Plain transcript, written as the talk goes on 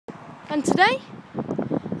And today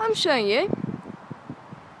I'm showing you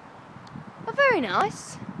a very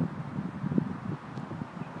nice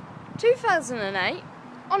 2008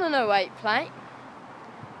 on an 08 plate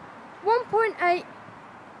 1.8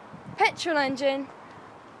 petrol engine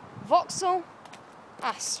Vauxhall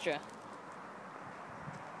Astra.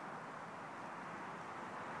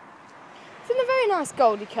 It's in a very nice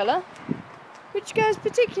goldy colour, which goes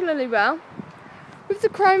particularly well with the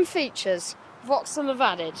chrome features Vauxhall have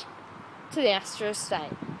added to the Astra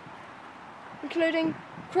estate, including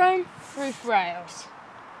chrome roof rails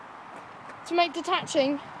to make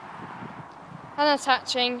detaching and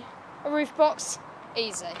attaching a roof box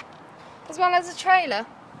easy, as well as a trailer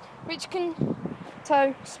which can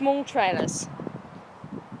tow small trailers.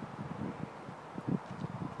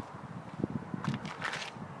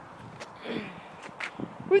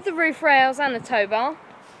 With the roof rails and the tow bar,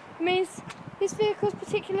 it means this vehicle is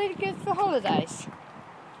particularly good for holidays,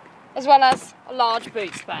 as well as a large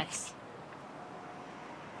boot space.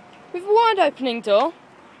 With a wide opening door,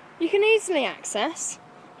 you can easily access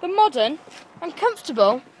the modern and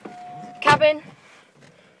comfortable cabin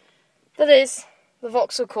that is the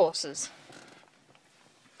Vauxhall Corsas.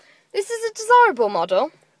 This is a desirable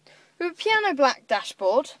model with a piano black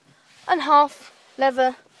dashboard and half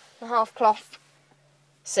leather and half cloth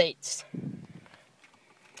seats.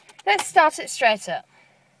 Let's start it straight up.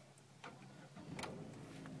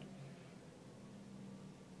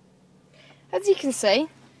 As you can see,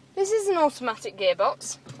 this is an automatic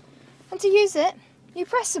gearbox, and to use it you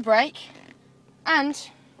press the brake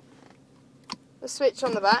and the switch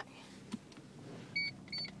on the back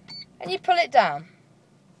and you pull it down.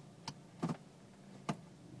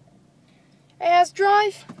 It has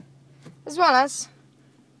drive as well as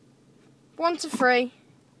 1 to 3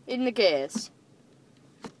 in the gears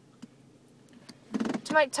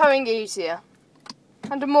to make towing easier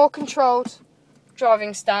and a more controlled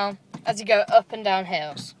driving style as you go up and down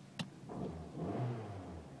hills.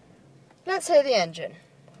 Let's hear the engine.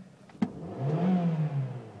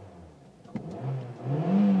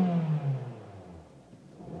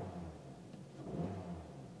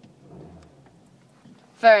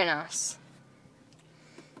 Very nice.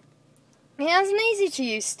 It has an easy to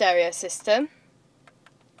use stereo system,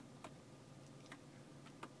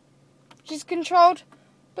 which is controlled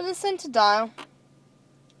by the centre dial.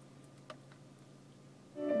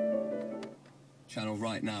 Channel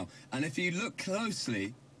right now, and if you look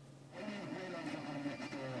closely,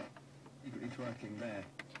 it's working there.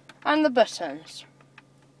 And the buttons.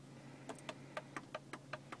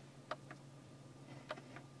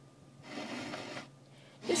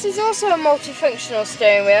 This is also a multifunctional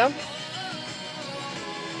steering wheel,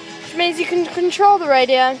 which means you can control the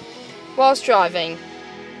radio whilst driving.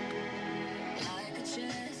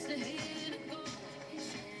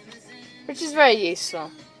 Which is very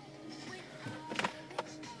useful.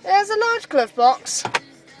 There's a large glove box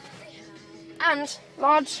and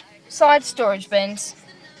large side storage bins,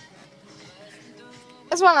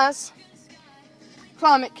 as well as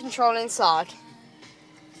climate control inside.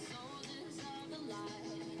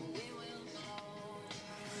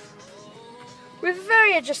 With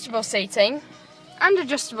very adjustable seating and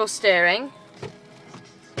adjustable steering,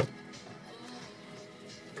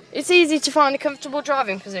 it's easy to find a comfortable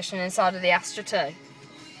driving position inside of the Astra too.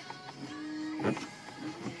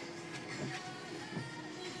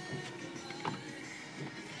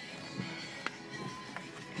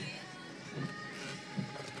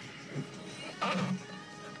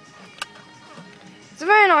 It's a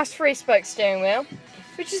very nice 3-spoke steering wheel,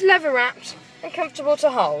 which is leather wrapped and comfortable to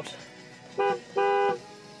hold.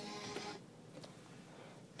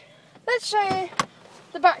 Let's show you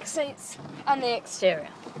the back seats and the exterior.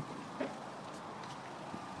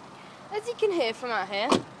 As you can hear from out here,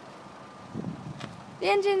 the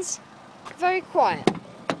engine's very quiet.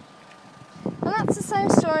 And that's the same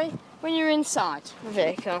story when you're inside the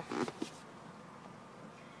vehicle.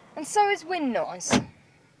 And so is wind noise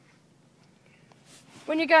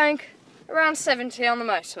when you're going around 70 on the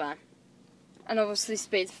motorway, and obviously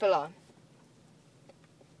speeds below.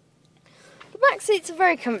 The back seats are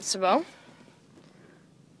very comfortable,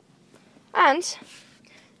 and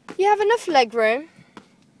you have enough leg room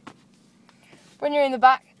when you're in the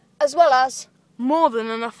back, as well as more than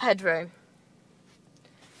enough headroom.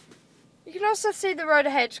 You can also see the road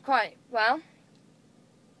ahead quite well,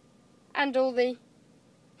 and all the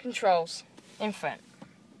controls in front.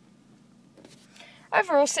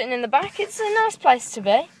 Overall, sitting in the back, it's a nice place to be,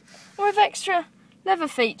 and with extra leather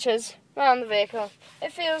features around the vehicle,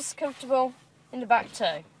 it feels comfortable in the back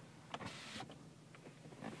too.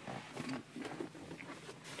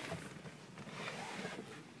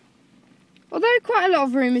 Although quite a lot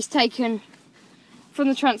of room is taken from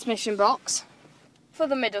the transmission box for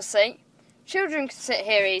the middle seat, children can sit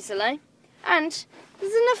here easily, and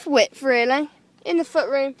there's enough width really in the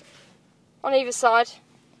footroom on either side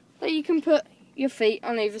that you can put your feet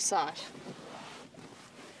on either side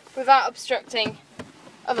without obstructing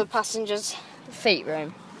other passengers' feet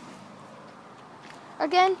room.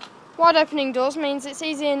 Again, wide opening doors means it's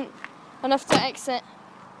easy enough to exit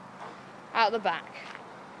out the back.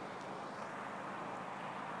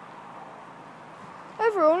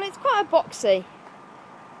 Overall, it's quite a boxy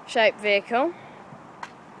shaped vehicle,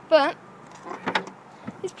 but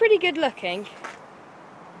it's pretty good looking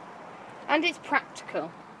and it's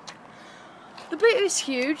practical. The boot is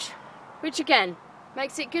huge, which again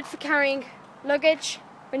makes it good for carrying luggage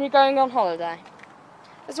when you're going on holiday,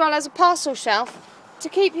 as well as a parcel shelf to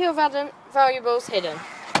keep your valuables hidden.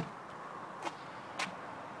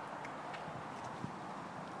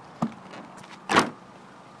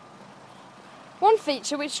 One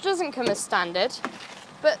feature which doesn't come as standard,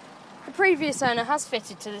 but the previous owner has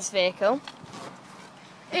fitted to this vehicle,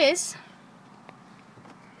 is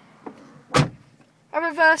a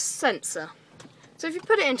reverse sensor. So if you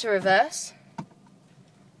put it into reverse,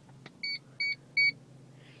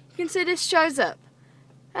 you can see this shows up,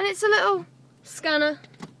 and it's a little scanner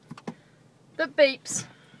that beeps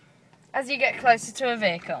as you get closer to a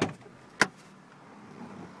vehicle.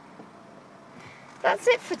 That's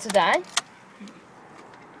it for today.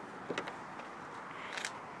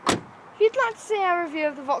 If you'd like to see our review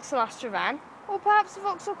of the Vauxhall Astra van, or perhaps the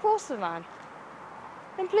Vauxhall Corsa van,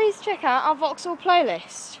 then please check out our Vauxhall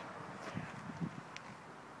playlist.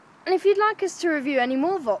 And if you'd like us to review any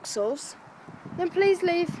more Vauxhalls, then please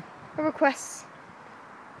leave a request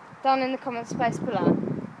down in the comment space below.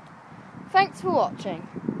 Thanks for watching.